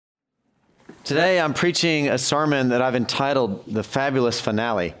Today I'm preaching a sermon that I've entitled The Fabulous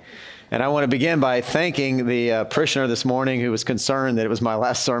Finale. And I want to begin by thanking the parishioner this morning who was concerned that it was my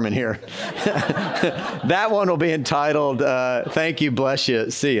last sermon here. That one will be entitled, Thank You, Bless You,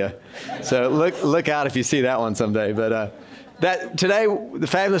 See Ya. So look out if you see that one someday. But today, the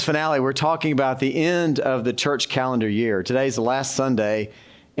Fabulous Finale, we're talking about the end of the church calendar year. Today's the last Sunday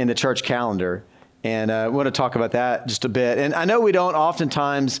in the church calendar. And I want to talk about that just a bit. And I know we don't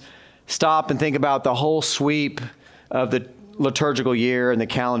oftentimes stop and think about the whole sweep of the liturgical year and the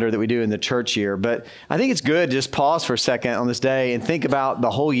calendar that we do in the church year. But I think it's good to just pause for a second on this day and think about the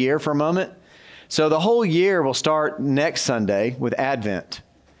whole year for a moment. So the whole year will start next Sunday with Advent.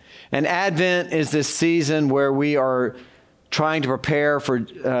 And Advent is this season where we are trying to prepare for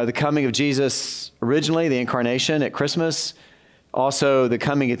the coming of Jesus originally, the incarnation at Christmas, also the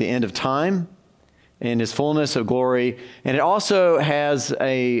coming at the end of time in his fullness of glory. And it also has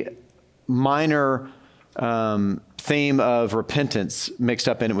a minor theme of repentance mixed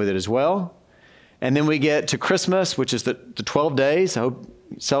up in it with it as well. And then we get to Christmas, which is the 12 days. I hope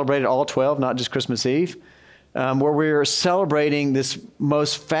you celebrated all 12, not just Christmas Eve, where we're celebrating this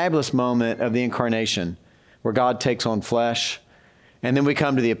most fabulous moment of the incarnation, where God takes on flesh. And then we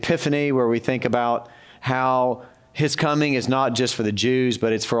come to the Epiphany, where we think about how his coming is not just for the Jews,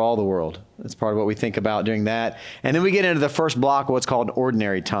 but it's for all the world. That's part of what we think about during that. And then we get into the first block of what's called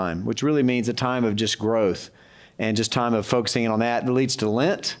ordinary time, which really means a time of just growth and just time of focusing on that. That leads to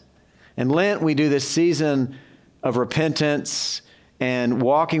Lent. And Lent, we do this season of repentance and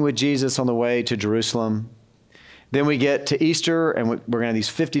walking with Jesus on the way to Jerusalem. Then we get to Easter, and we're going to have these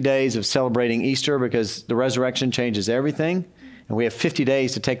 50 days of celebrating Easter because the resurrection changes everything. And we have 50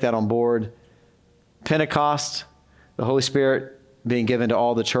 days to take that on board. Pentecost, the Holy Spirit being given to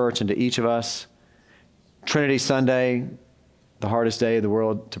all the church and to each of us. Trinity Sunday, the hardest day of the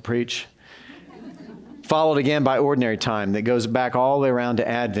world to preach. Followed again by ordinary time that goes back all the way around to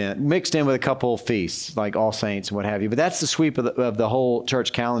Advent, mixed in with a couple of feasts like All Saints and what have you. But that's the sweep of the whole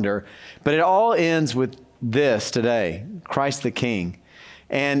church calendar. But it all ends with this today, Christ the King.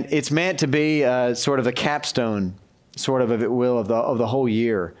 And it's meant to be sort of a capstone, sort of, if it will, of the whole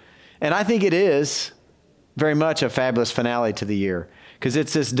year. And I think it is very much a fabulous finale to the year, because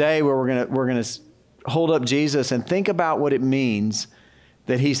it's this day where we're gonna hold up Jesus and think about what it means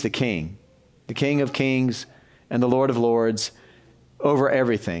that he's the King of Kings and the Lord of Lords over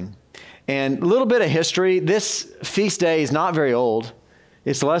everything. And a little bit of history. This feast day is not very old.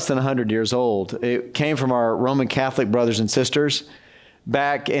 It's less than 100 years old. It came from our Roman Catholic brothers and sisters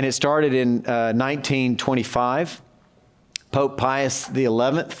back, and it started in 1925. Pope Pius XI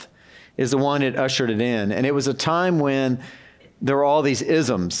is the one that ushered it in. And it was a time when there were all these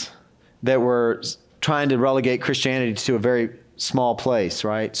isms that were trying to relegate Christianity to a very small place,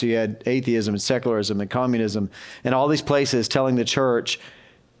 right? So you had atheism and secularism and communism and all these places telling the church,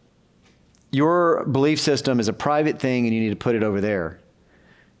 your belief system is a private thing and you need to put it over there.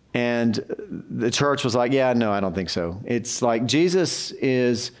 And the church was like, yeah, no, I don't think so. It's like Jesus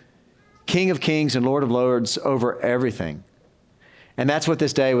is King of Kings and Lord of Lords over everything. And that's what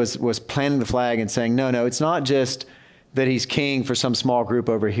this day was planting the flag and saying, no, it's not just that he's king for some small group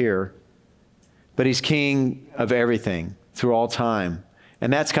over here, but he's king of everything through all time.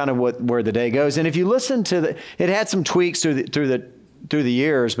 And that's kind of where the day goes. And if you listen to it had some tweaks through the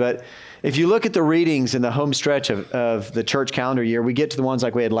years, but if you look at the readings in the home stretch of the church calendar year, we get to the ones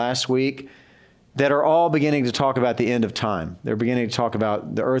like we had last week that are all beginning to talk about the end of time. They're beginning to talk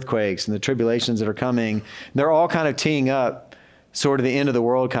about the earthquakes and the tribulations that are coming. They're all kind of teeing up sort of the end of the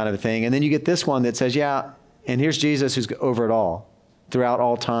world kind of a thing. And then you get this one that says, yeah, and here's Jesus who's over it all, throughout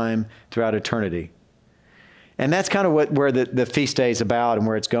all time, throughout eternity. And that's kind of where the feast day is about and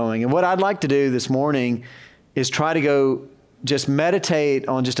where it's going. And what I'd like to do this morning is try to go just meditate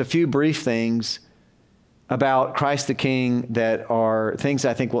on just a few brief things about Christ the King that are things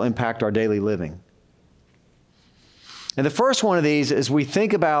I think will impact our daily living. And the first one of these is we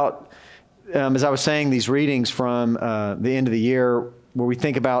think about, as I was saying, these readings from the end of the year, where we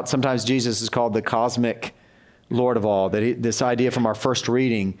think about sometimes Jesus is called the cosmic Lord of all, that this idea from our first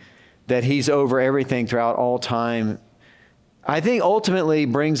reading, that he's over everything throughout all time, I think ultimately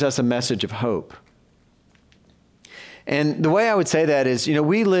brings us a message of hope. And the way I would say that is,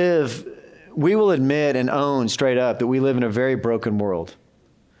 we will admit and own straight up that we live in a very broken world,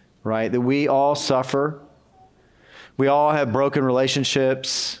 right? That we all suffer. We all have broken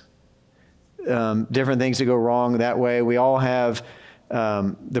relationships, different things that go wrong that way. We all have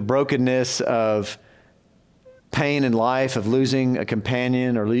the brokenness of pain in life, of losing a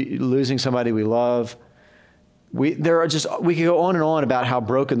companion or losing somebody we love. We could go on and on about how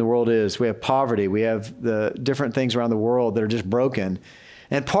broken the world is. We have poverty. We have the different things around the world that are just broken.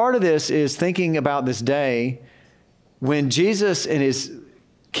 And part of this is thinking about this day when Jesus in his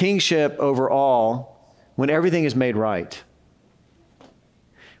kingship over all, when everything is made right.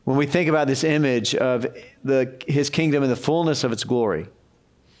 When we think about this image of his kingdom in the fullness of its glory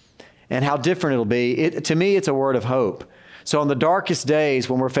and how different it'll be, to me, it's a word of hope. So on the darkest days,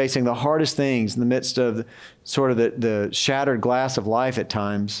 when we're facing the hardest things in the midst of the shattered glass of life at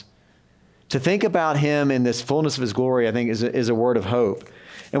times, to think about him in this fullness of his glory, I think is a word of hope.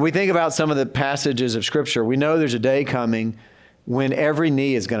 And we think about some of the passages of Scripture. We know there's a day coming when every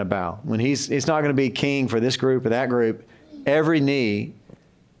knee is going to bow. When he's not going to be king for this group or that group. Every knee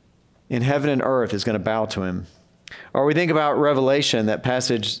in heaven and earth is going to bow to him. Or we think about Revelation, that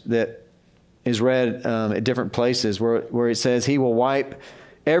passage that is read at different places where it says he will wipe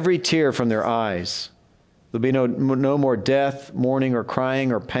every tear from their eyes. There'll be no more death, mourning, or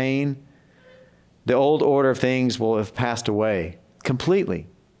crying, or pain. The old order of things will have passed away completely.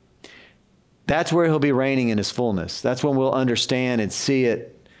 That's where he'll be reigning in his fullness. That's when we'll understand and see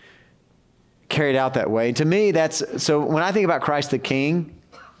it carried out that way. To me, so when I think about Christ the King,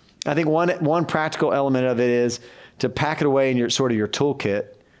 I think one practical element of it is to pack it away in your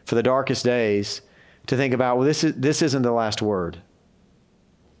toolkit for the darkest days, to think about, well, this isn't the last word.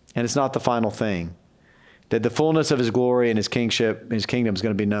 And it's not the final thing. That the fullness of his glory and his kingship, his kingdom is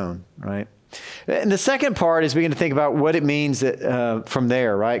going to be known, right? And the second part is begin to think about what it means that from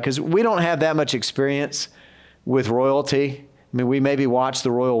there, right? Because we don't have that much experience with royalty. I mean, we maybe watch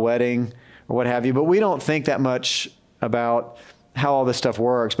the royal wedding or what have you, but we don't think that much about how all this stuff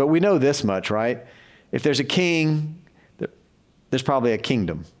works. But we know this much, right? If there's a king, there's probably a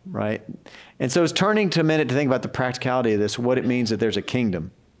kingdom, right? And so it's turning to a minute to think about the practicality of this, what it means that there's a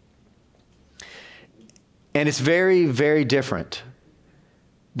kingdom. And it's very, very different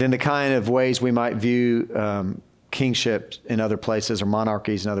than the kind of ways we might view kingship in other places or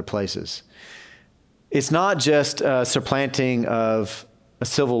monarchies in other places. It's not just supplanting of a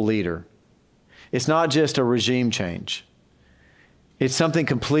civil leader. It's not just a regime change. It's something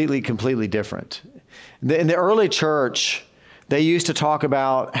completely, completely different. In the early church, they used to talk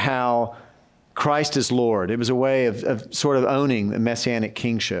about how Christ is Lord. It was a way of sort of owning the messianic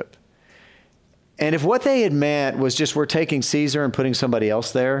kingship. And if what they had meant was just we're taking Caesar and putting somebody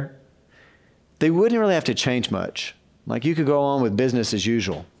else there, they wouldn't really have to change much. Like you could go on with business as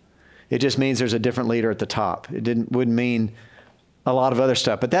usual. It just means there's a different leader at the top. Wouldn't mean a lot of other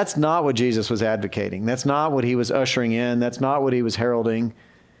stuff. But that's not what Jesus was advocating. That's not what he was ushering in. That's not what he was heralding.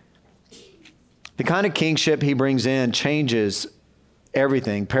 The kind of kingship he brings in changes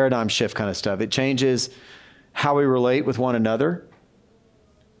everything, paradigm shift kind of stuff. It changes how we relate with one another.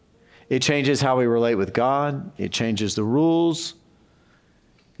 It changes how we relate with God. It changes the rules.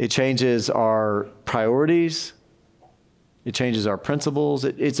 It changes our priorities. It changes our principles.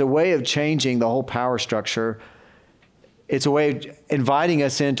 It's a way of changing the whole power structure. It's a way of inviting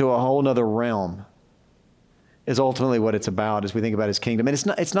us into a whole nother realm is ultimately what it's about as we think about his kingdom. And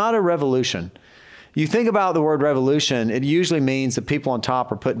it's not a revolution. You think about the word revolution, it usually means the people on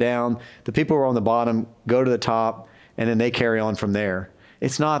top are put down, the people who are on the bottom go to the top, and then they carry on from there.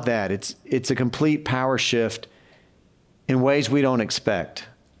 It's not that. It's a complete power shift in ways we don't expect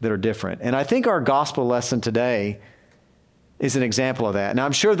that are different. And I think our gospel lesson today is an example of that. Now,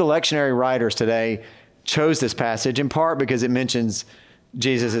 I'm sure the lectionary writers today chose this passage in part because it mentions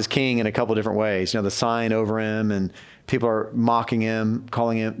Jesus as king in a couple different ways. You know, the sign over him, and people are mocking him,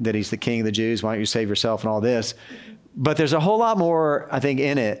 calling him that he's the king of the Jews. Why don't you save yourself and all this? But there's a whole lot more, I think,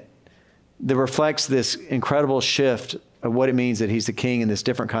 in it that reflects this incredible shift of what it means that he's the king in this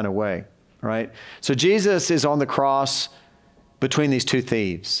different kind of way, right? So Jesus is on the cross between these two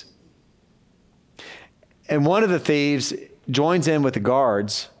thieves. And one of the thieves joins in with the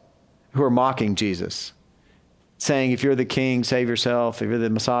guards who are mocking Jesus, saying, if you're the king, save yourself. If you're the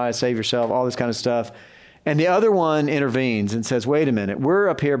Messiah, save yourself, all this kind of stuff. And the other one intervenes and says, wait a minute, we're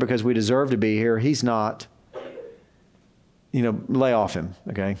up here because we deserve to be here. He's not. You know, lay off him,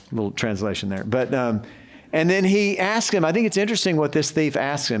 okay? A little translation there. But, and then he asks him, I think it's interesting what this thief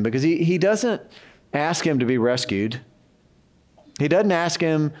asks him, because he doesn't ask him to be rescued. He doesn't ask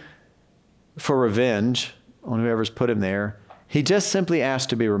him for revenge on whoever's put him there. He just simply asks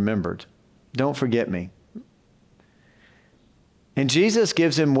to be remembered. Don't forget me. And Jesus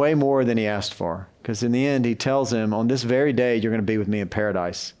gives him way more than he asked for, because in the end, he tells him, on this very day, you're going to be with me in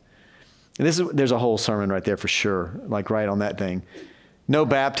paradise. And there's a whole sermon right there for sure, like right on that thing. No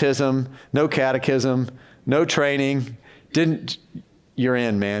baptism, no catechism, no training. You're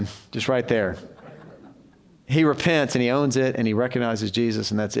in, man, just right there. he repents and he owns it and he recognizes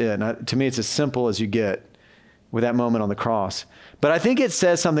Jesus, and that's it. And to me, it's as simple as you get with that moment on the cross. But I think it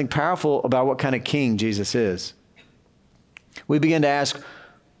says something powerful about what kind of king Jesus is. We begin to ask,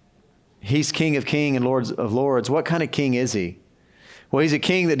 he's King of kings and Lord of lords. What kind of king is he? Well, he's a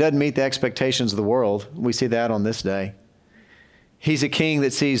king that doesn't meet the expectations of the world. We see that on this day. He's a king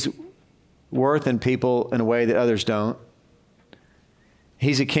that sees worth in people in a way that others don't.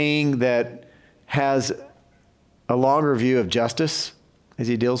 He's a king that has a longer view of justice as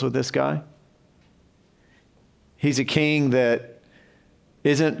he deals with this guy. He's a king that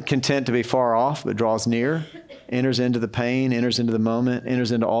isn't content to be far off, but draws near, enters into the pain, enters into the moment,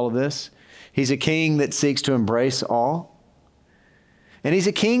 enters into all of this. He's a king that seeks to embrace all. And he's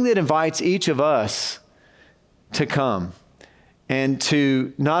a king that invites each of us to come and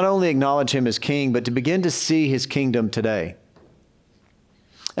to not only acknowledge him as king, but to begin to see his kingdom today.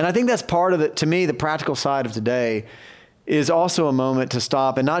 And I think that's part of it. To me, the practical side of today is also a moment to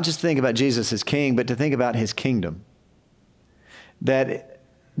stop and not just think about Jesus as king, but to think about his kingdom. That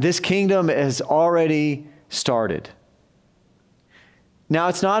this kingdom has already started. Now,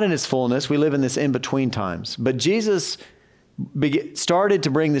 it's not in its fullness. We live in this in-between times. But Jesus started to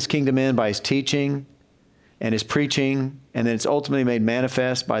bring this kingdom in by his teaching and his preaching, and then it's ultimately made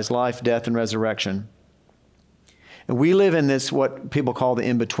manifest by his life, death, and resurrection. And we live in this, what people call the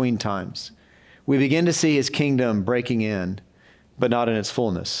in-between times. We begin to see his kingdom breaking in, but not in its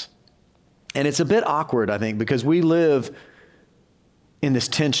fullness. And it's a bit awkward, I think, because we live in this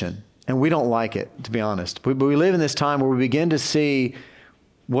tension, and we don't like it, to be honest. But we live in this time where we begin to see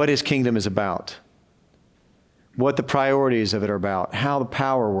what his kingdom is about, what the priorities of it are about, how the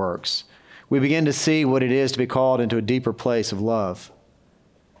power works. We begin to see what it is to be called into a deeper place of love.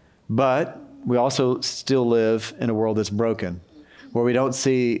 But we also still live in a world that's broken, where we don't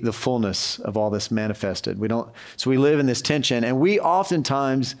see the fullness of all this manifested. So we live in this tension, and we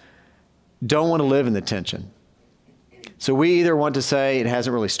oftentimes don't want to live in the tension. So we either want to say it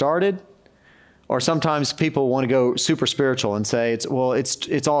hasn't really started, or sometimes people want to go super spiritual and say, it's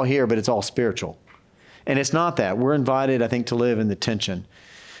all here, but it's all spiritual. And it's not that. We're invited, I think, to live in the tension.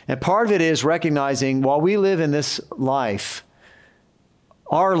 And part of it is recognizing while we live in this life,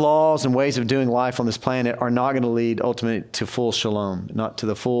 our laws and ways of doing life on this planet are not going to lead ultimately to full shalom, not to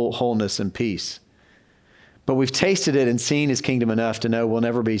the full wholeness and peace. But we've tasted it and seen his kingdom enough to know we'll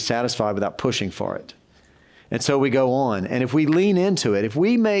never be satisfied without pushing for it. And so we go on. And if we lean into it, if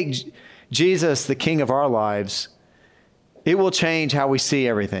we make Jesus the king of our lives, it will change how we see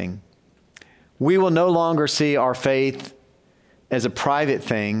everything. We will no longer see our faith as a private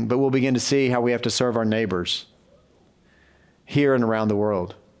thing, but we'll begin to see how we have to serve our neighbors here and around the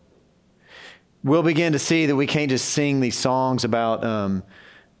world. We'll begin to see that we can't just sing these songs about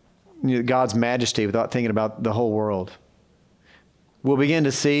God's majesty without thinking about the whole world. We'll begin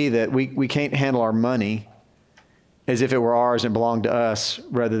to see that we can't handle our money as if it were ours and belonged to us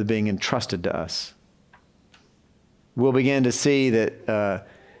rather than being entrusted to us. We'll begin to see that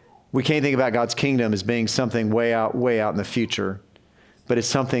we can't think about God's kingdom as being something way out in the future, but it's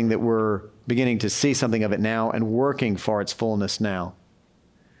something that we're beginning to see something of it now and working for its fullness now.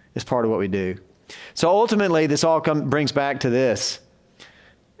 It's part of what we do. So ultimately, this all brings back to this.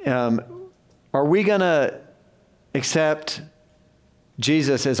 Are we going to accept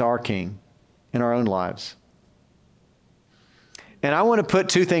Jesus as our king in our own lives? And I want to put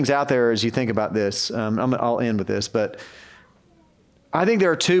two things out there as you think about this. I'll end with this, but I think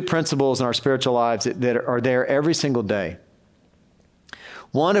there are two principles in our spiritual lives that are there every single day.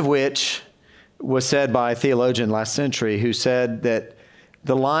 One of which was said by a theologian last century who said that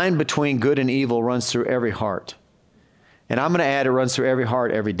the line between good and evil runs through every heart. And I'm going to add, it runs through every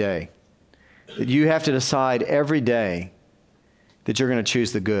heart every day. That you have to decide every day that you're going to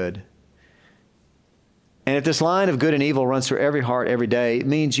choose the good. And if this line of good and evil runs through every heart every day, it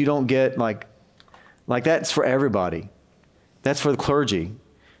means you don't get like that's for everybody. That's for the clergy.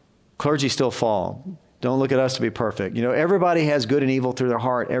 Clergy still fall. Don't look at us to be perfect. Everybody has good and evil through their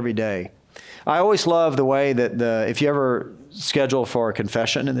heart every day. I always love the way that if you ever schedule for a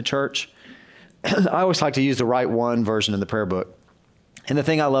confession in the church, I always like to use the Write One version in the prayer book. And the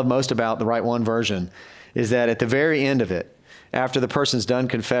thing I love most about the Write One version is that at the very end of it, after the person's done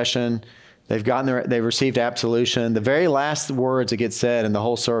confession, they've received absolution, the very last words that get said in the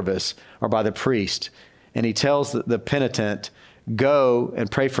whole service are by the priest. And he tells the penitent, "Go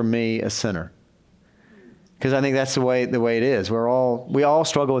and pray for me, a sinner." Because I think that's the way it is. We all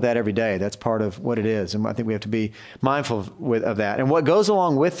struggle with that every day. That's part of what it is. And I think we have to be mindful of that. And what goes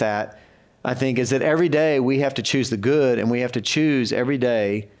along with that, I think, is that every day we have to choose the good, and we have to choose every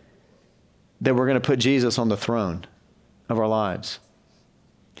day that we're going to put Jesus on the throne of our lives.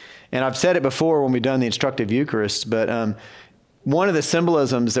 And I've said it before when we've done the instructive Eucharist, but one of the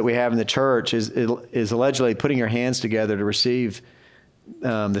symbolisms that we have in the church is allegedly putting your hands together to receive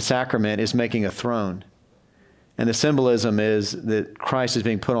the sacrament is making a throne. And the symbolism is that Christ is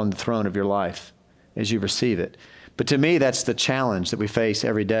being put on the throne of your life as you receive it. But to me, that's the challenge that we face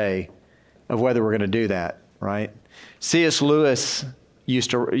every day of whether we're going to do that, right? C.S. Lewis used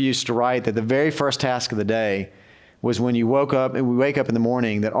to write that the very first task of the day was when you woke up, and we wake up in the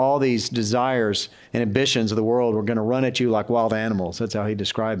morning, that all these desires and ambitions of the world were going to run at you like wild animals. That's how he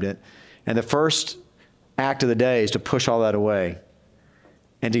described it. And the first act of the day is to push all that away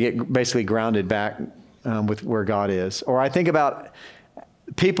and to get basically grounded back with where God is. Or I think about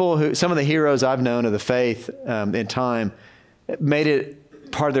people some of the heroes I've known of the faith in time, made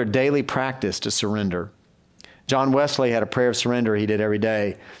it part of their daily practice to surrender. John Wesley had a prayer of surrender he did every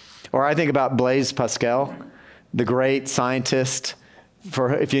day. Or I think about Blaise Pascal, the great scientist,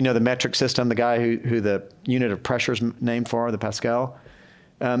 if you know the metric system, the guy who the unit of pressure is named for, the Pascal,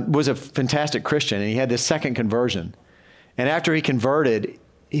 was a fantastic Christian, and he had this second conversion. And after he converted,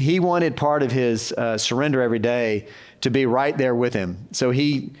 he wanted part of his surrender every day to be right there with him. So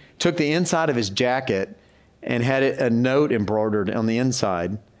he took the inside of his jacket and had a note embroidered on the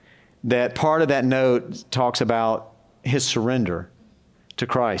inside that part of that note talks about his surrender to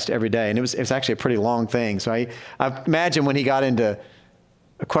Christ every day. And it was actually a pretty long thing. So I imagine when he got into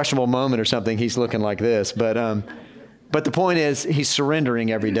a questionable moment or something, he's looking like this. But the point is, he's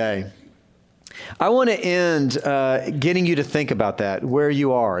surrendering every day. I want to end getting you to think about that, where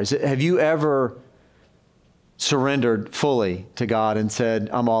you are. Have you ever surrendered fully to God and said,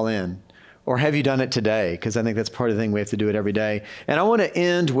 I'm all in? Or have you done it today? Because I think that's part of the thing. We have to do it every day. And I want to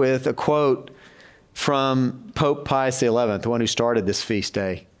end with a quote from Pope Pius XI, the one who started this feast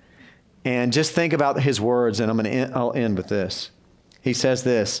day. And just think about his words, and I'll end with this. He says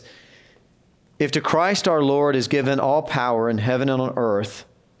this: if to Christ our Lord is given all power in heaven and on earth,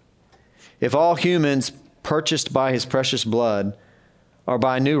 if all humans purchased by his precious blood are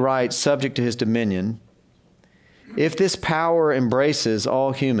by new right subject to his dominion, if this power embraces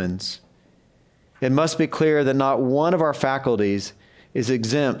all humans, it must be clear that not one of our faculties is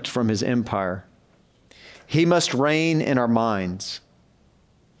exempt from his empire. He must reign in our minds.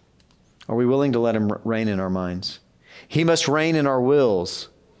 Are we willing to let him reign in our minds? He must reign in our wills,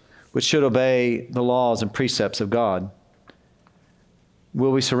 which should obey the laws and precepts of God.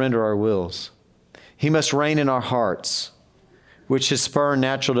 Will we surrender our wills? He must reign in our hearts, which should spurn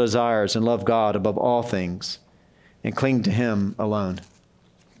natural desires and love God above all things and cling to him alone.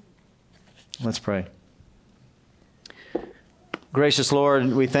 Let's pray. Gracious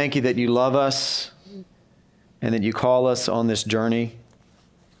Lord, we thank you that you love us and that you call us on this journey.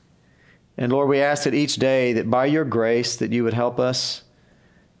 And Lord, we ask that each day that by your grace that you would help us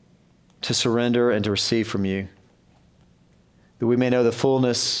to surrender and to receive from you, that we may know the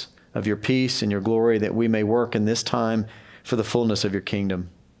fullness of your peace and your glory, that we may work in this time for the fullness of your kingdom.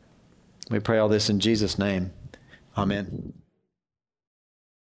 We pray all this in Jesus' name. Amen.